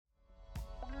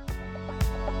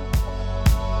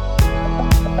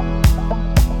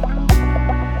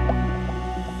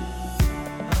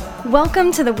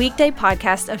Welcome to the Weekday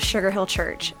podcast of Sugar Hill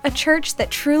Church, a church that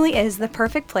truly is the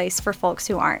perfect place for folks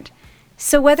who aren't.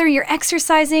 So whether you're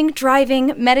exercising,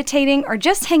 driving, meditating, or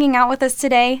just hanging out with us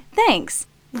today, thanks.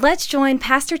 Let's join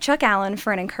Pastor Chuck Allen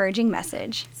for an encouraging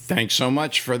message. Thanks so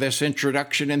much for this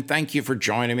introduction, and thank you for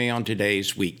joining me on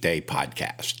today's Weekday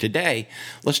podcast. Today,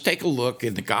 let's take a look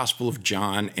in the Gospel of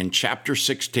John in chapter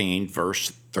 16,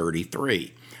 verse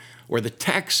 33, where the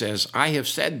text says, "I have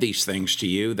said these things to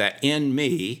you, that in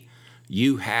me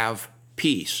you have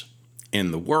peace.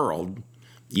 In the world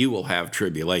you will have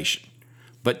tribulation.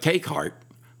 But take heart,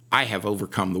 I have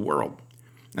overcome the world."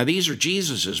 Now, these are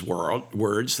Jesus'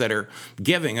 words that are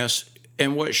giving us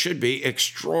in what should be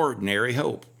extraordinary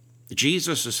hope.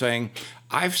 Jesus is saying,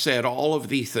 I've said all of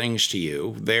these things to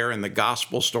you there in the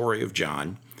gospel story of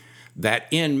John, that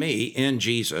in me, in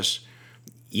Jesus,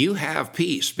 you have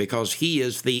peace because he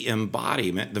is the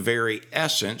embodiment, the very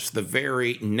essence, the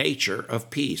very nature of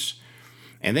peace.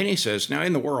 And then he says, now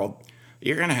in the world,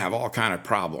 you're going to have all kind of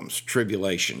problems,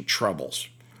 tribulation, troubles.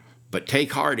 But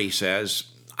take heart, he says,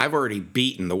 I've already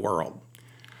beaten the world.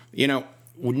 You know,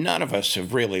 none of us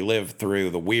have really lived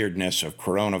through the weirdness of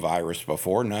coronavirus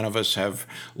before. None of us have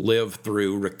lived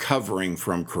through recovering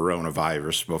from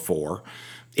coronavirus before.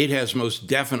 It has most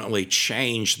definitely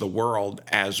changed the world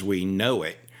as we know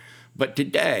it. But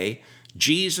today,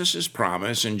 Jesus'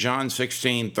 promise in John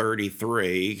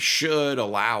 16:33 should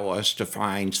allow us to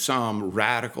find some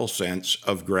radical sense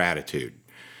of gratitude.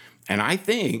 And I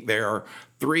think there are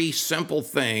three simple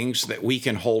things that we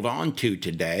can hold on to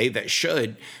today that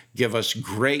should give us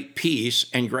great peace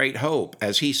and great hope.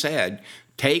 As he said,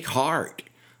 take heart,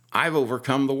 I've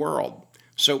overcome the world.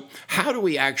 So how do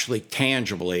we actually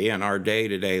tangibly in our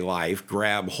day-to-day life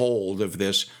grab hold of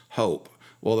this hope?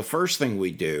 Well, the first thing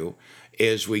we do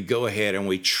is we go ahead and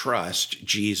we trust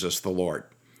Jesus the Lord.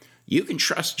 You can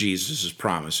trust Jesus'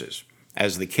 promises.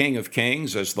 As the King of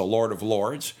Kings, as the Lord of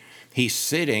Lords, he's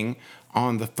sitting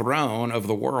on the throne of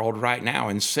the world right now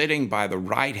and sitting by the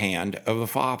right hand of the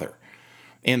Father.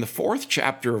 In the 4th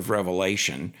chapter of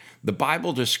Revelation, the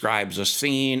Bible describes a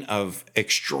scene of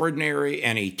extraordinary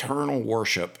and eternal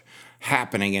worship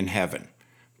happening in heaven.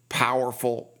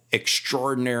 Powerful,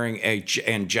 extraordinary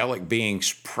angelic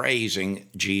beings praising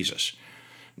Jesus.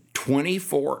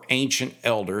 24 ancient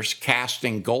elders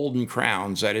casting golden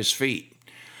crowns at his feet.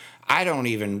 I don't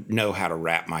even know how to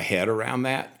wrap my head around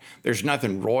that. There's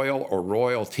nothing royal or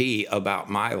royalty about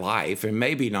my life, and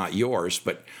maybe not yours,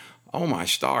 but oh my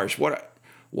stars,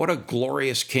 what a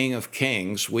glorious King of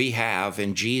Kings we have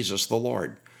in Jesus the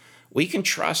Lord. We can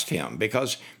trust him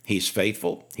because he's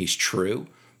faithful, he's true,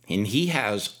 and he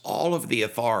has all of the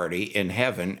authority in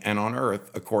heaven and on earth,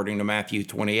 according to Matthew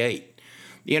 28.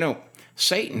 You know,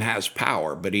 Satan has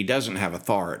power, but he doesn't have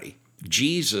authority.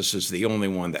 Jesus is the only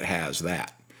one that has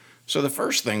that. So the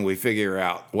first thing we figure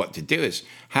out what to do is,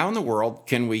 how in the world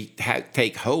can we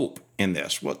take hope in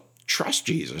this? Well, trust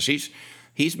Jesus.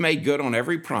 He's made good on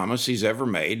every promise he's ever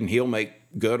made, and he'll make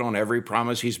good on every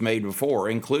promise he's made before,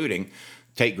 including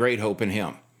take great hope in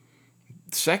him.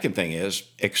 The second thing is,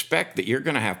 expect that you're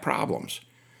going to have problems.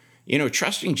 You know,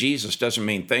 trusting Jesus doesn't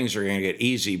mean things are going to get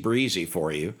easy breezy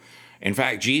for you. In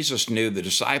fact, Jesus knew the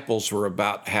disciples were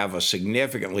about to have a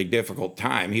significantly difficult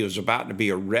time. He was about to be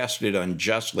arrested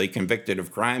unjustly, convicted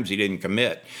of crimes he didn't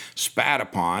commit, spat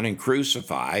upon and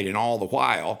crucified, and all the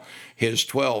while, his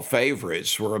 12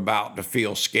 favorites were about to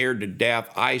feel scared to death,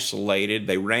 isolated.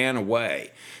 They ran away.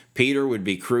 Peter would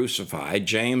be crucified,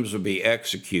 James would be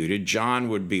executed, John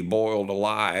would be boiled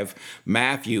alive,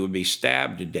 Matthew would be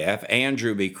stabbed to death,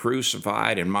 Andrew would be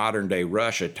crucified in modern-day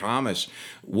Russia, Thomas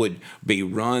would be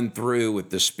run through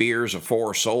with the spears of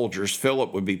 4 soldiers,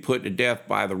 Philip would be put to death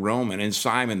by the Roman, and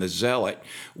Simon the Zealot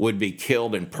would be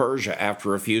killed in Persia after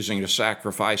refusing to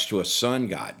sacrifice to a sun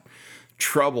god.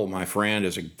 Trouble, my friend,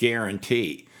 is a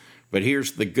guarantee. But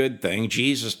here's the good thing.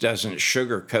 Jesus doesn't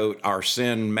sugarcoat our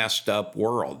sin messed up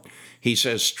world. He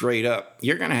says straight up,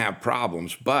 you're going to have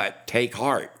problems, but take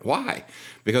heart. Why?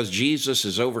 Because Jesus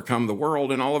has overcome the world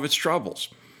and all of its troubles.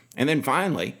 And then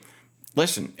finally,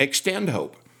 listen, extend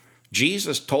hope.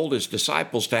 Jesus told his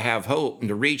disciples to have hope and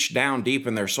to reach down deep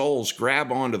in their souls,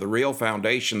 grab onto the real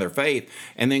foundation, their faith,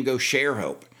 and then go share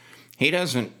hope. He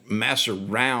doesn't mess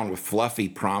around with fluffy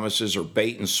promises or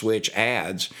bait and switch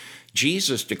ads.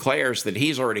 Jesus declares that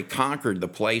he's already conquered the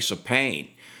place of pain.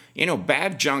 You know,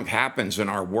 bad junk happens in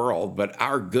our world, but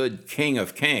our good King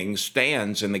of Kings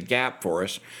stands in the gap for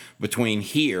us between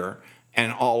here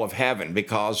and all of heaven.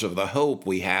 Because of the hope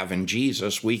we have in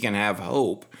Jesus, we can have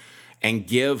hope and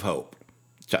give hope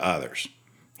to others.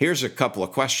 Here's a couple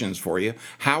of questions for you.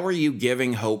 How are you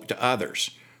giving hope to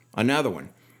others? Another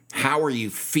one. How are you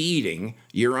feeding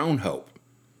your own hope?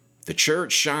 The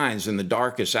church shines in the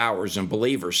darkest hours and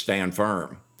believers stand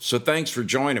firm. So thanks for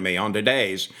joining me on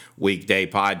today's Weekday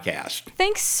Podcast.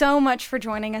 Thanks so much for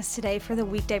joining us today for the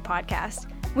Weekday Podcast.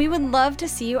 We would love to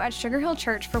see you at Sugar Hill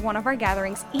Church for one of our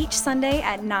gatherings each Sunday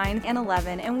at 9 and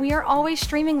 11, and we are always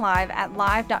streaming live at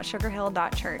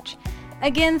live.sugarhill.church.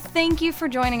 Again, thank you for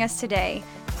joining us today.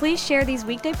 Please share these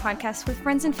Weekday podcasts with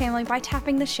friends and family by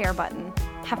tapping the share button.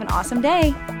 Have an awesome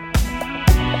day.